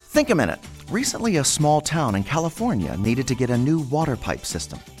Think a minute. Recently, a small town in California needed to get a new water pipe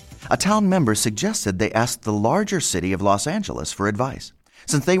system. A town member suggested they ask the larger city of Los Angeles for advice,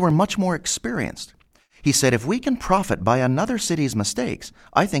 since they were much more experienced. He said, if we can profit by another city's mistakes,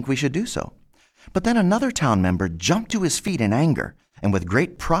 I think we should do so. But then another town member jumped to his feet in anger and with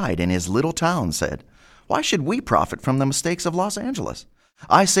great pride in his little town said, why should we profit from the mistakes of Los Angeles?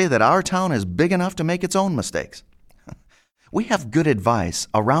 I say that our town is big enough to make its own mistakes. We have good advice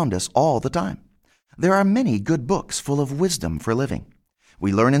around us all the time. There are many good books full of wisdom for living.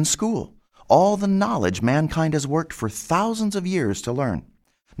 We learn in school all the knowledge mankind has worked for thousands of years to learn,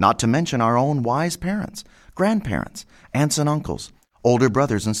 not to mention our own wise parents, grandparents, aunts and uncles, older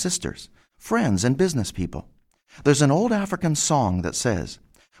brothers and sisters, friends and business people. There's an old African song that says,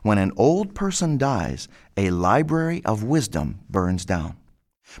 when an old person dies, a library of wisdom burns down.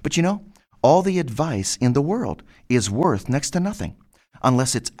 But you know, all the advice in the world is worth next to nothing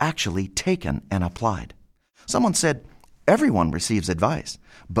unless it's actually taken and applied. Someone said, everyone receives advice,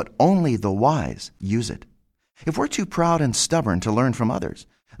 but only the wise use it. If we're too proud and stubborn to learn from others,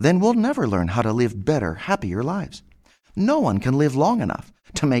 then we'll never learn how to live better, happier lives. No one can live long enough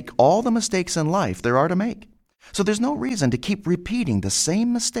to make all the mistakes in life there are to make. So there's no reason to keep repeating the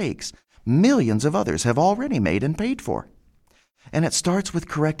same mistakes millions of others have already made and paid for. And it starts with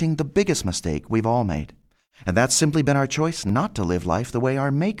correcting the biggest mistake we've all made. And that's simply been our choice not to live life the way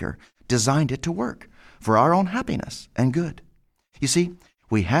our Maker designed it to work, for our own happiness and good. You see,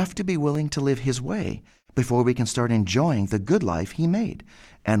 we have to be willing to live His way before we can start enjoying the good life He made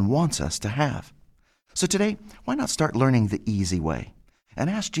and wants us to have. So today, why not start learning the easy way and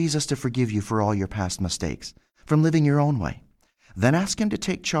ask Jesus to forgive you for all your past mistakes from living your own way. Then ask Him to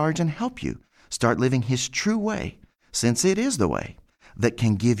take charge and help you start living His true way, since it is the way that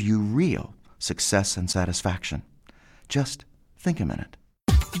can give you real success and satisfaction. Just think a minute.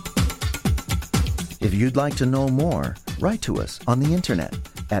 If you'd like to know more, write to us on the internet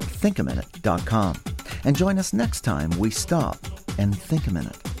at thinkaminute.com and join us next time we stop and think a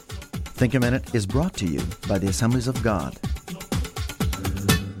minute. Think a Minute is brought to you by the Assemblies of God